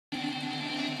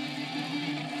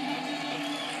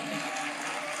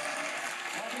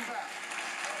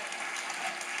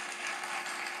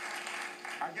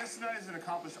guest tonight is an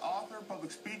accomplished author,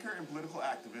 public speaker, and political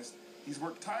activist. He's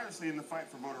worked tirelessly in the fight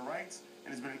for voter rights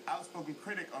and has been an outspoken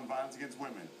critic on violence against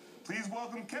women. Please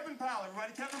welcome Kevin Powell,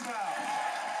 everybody. Kevin Powell.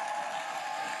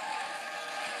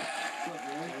 What's up,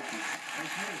 man? Thank you. Thank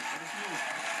you. Thank you.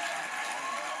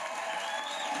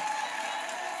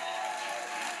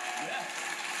 Yeah.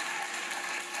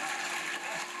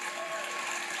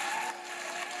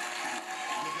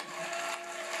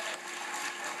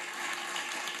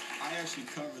 I actually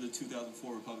covered the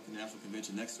 2004 Republican National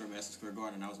Convention next to Madison Square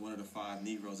Garden, and I was one of the 5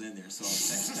 Negroes in there, so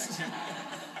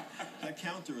that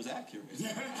counter is accurate.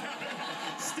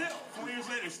 Still, 4 years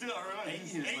later, still, I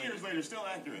realize, 8 years later, still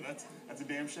accurate. That's a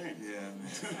damn shame. Yeah.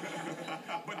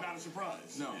 But not a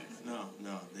surprise. No.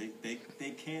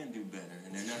 They can do better,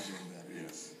 and they're not doing better.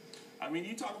 Yes. I mean,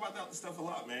 you talk about that stuff a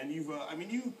lot, man. You've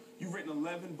written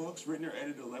 11 books, written or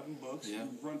edited 11 books. Yeah.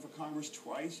 You've run for Congress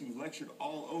twice. You've lectured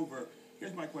all over.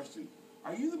 Here's my question.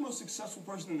 Are you the most successful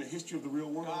person in the history of the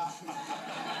real world?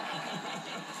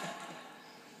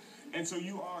 And so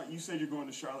you said you're going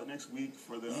to Charlotte next week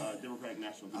for the Democratic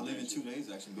National Convention. I leave in 2 days,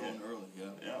 actually, going early,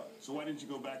 Yeah. So why didn't you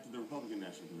go back to the Republican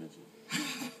National Convention?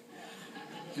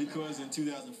 Because in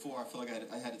 2004, I felt like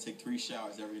I had to take 3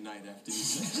 showers every night after each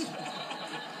session. I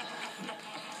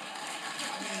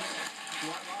mean,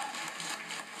 why?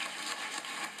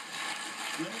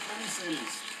 Let me say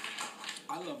this.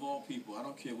 I love all people. I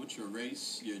don't care what your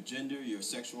race, your gender, your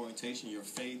sexual orientation, your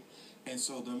faith. And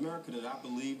so the America that I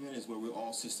believe in is where we're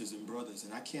all sisters and brothers.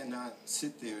 And I cannot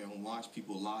sit there and watch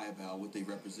people lie about what they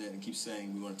represent and keep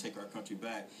saying we want to take our country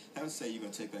back. I would say you're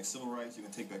going to take back civil rights, you're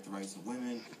going to take back the rights of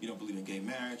women, you don't believe in gay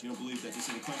marriage, you don't believe that this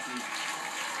is a country.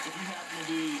 If you happen to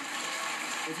be,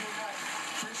 if you're not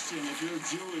Christian, if you're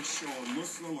Jewish or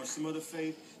Muslim or some other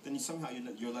faith, then somehow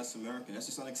you're less American. That's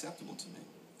just unacceptable to me.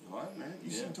 All right, man.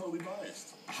 You seem totally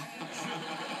biased. I'm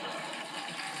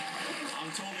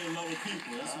totally in love with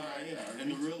people. That's what I am. And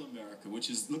the real America, which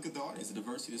is, look at the audience. The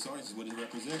diversity of this audience is what it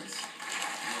represents.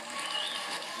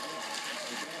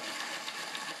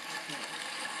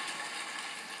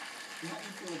 How do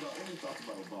you feel about, what do you thought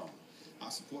about Obama? I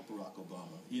support Barack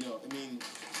Obama. You know, I mean,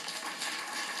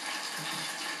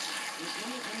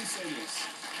 let me say this.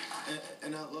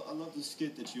 And I love the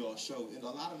skit that you all show. And a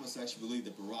lot of us actually believe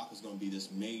that Barack is going to be this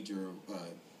major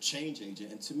change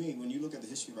agent. And to me, when you look at the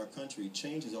history of our country,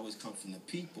 change has always come from the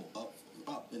people, up.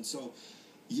 And so,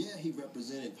 yeah, he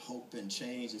represented hope and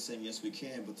change and saying, yes, we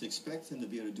can. But to expect him to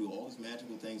be able to do all these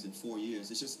magical things in 4 years,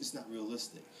 it's not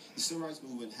realistic. The Civil Rights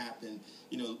Movement happened.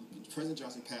 You know, President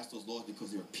Johnson passed those laws because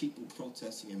there were people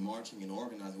protesting and marching and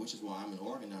organizing, which is why I'm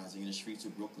organizing in the streets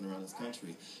of Brooklyn around this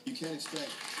country. You can't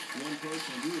expect one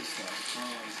person to do this stuff.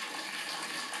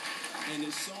 And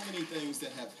there's so many things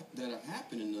that have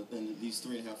happened in these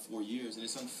 3.5, 4 years, and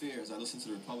it's unfair. As I listen to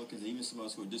the Republicans and even some of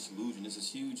us who are disillusioned, there's this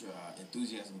huge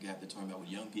enthusiasm gap they're talking about with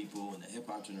young people and the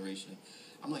hip-hop generation.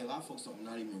 I'm like, a lot of folks are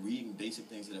not even reading basic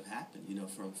things that have happened, you know,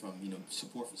 from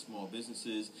support for small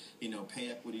businesses, pay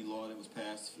equity law that was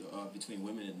passed between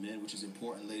women and men, which is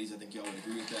important, ladies. I think y'all would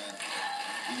agree with that.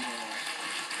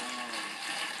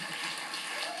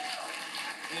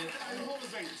 Hold on a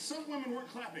second. Some women weren't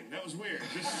clapping. That was weird.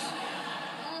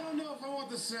 I don't know if I want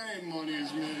the same monies,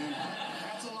 man.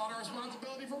 That's a lot of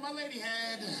responsibility for my lady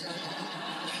head.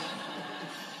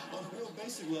 On a real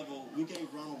basic level, we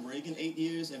gave Ronald Reagan 8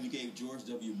 years, and we gave George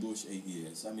W. Bush 8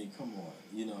 years. I mean, come on.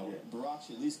 Barack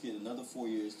should at least get another 4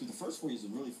 years. Because the first 4 years is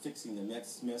really fixing the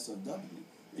next mess of W.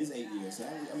 His 8 years. So,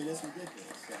 I mean, that's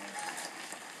ridiculous.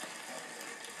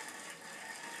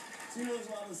 So, there's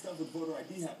a lot of stuff with voter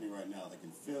ID happening right now, like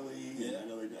in Philly. Yeah.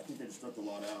 And I think they just struck the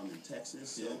law down in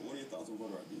Texas. So what are your thoughts on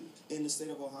voter ID? In the state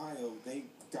of Ohio, they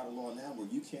got a law now where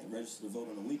you can't register to vote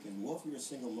on the weekend. Well, if you're a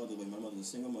single mother, like my mother's a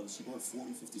single mother, she worked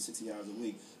 40, 50, 60 hours a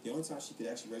week. The only time she could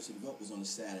actually register to vote was on a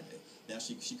Saturday. Now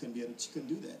she couldn't do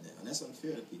that now, and that's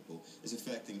unfair to people. It's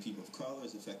affecting people of color.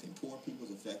 It's affecting poor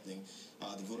people. It's affecting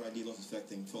the voter ID laws. It's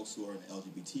affecting folks who are in the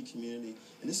LGBT community.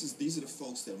 And these are the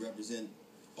folks that represent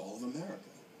all of America.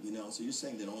 So you're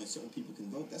saying that only certain people can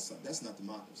vote? That's not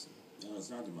democracy. No, it's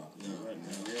not democracy. No. Right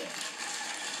now, yeah.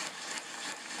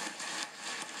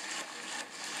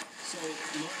 So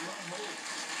my hope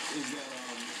is that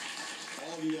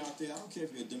all of you out there, I don't care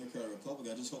if you're a Democrat or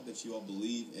Republican, I just hope that you all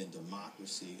believe in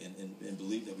democracy and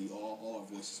believe that all our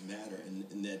voices matter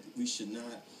and that we should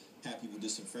not have people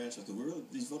disenfranchised. Because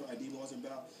these voter ID laws are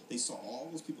about, they saw all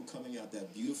those people coming out,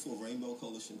 that beautiful Rainbow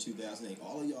Coalition in 2008.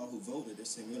 All of y'all who voted, they're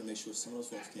saying we're going to make sure some of those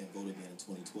folks can't vote again in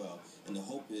 2012. And the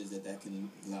hope is that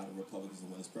can allow the Republicans to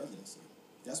win this presidency.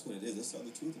 That's what it is. Let's tell the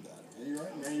truth about it. Yeah, you're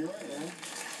right, man. You're right, man.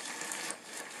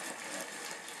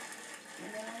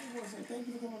 I just want to say thank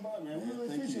you for coming by, man. We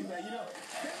really appreciate it. man. You know,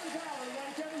 Kevin Powell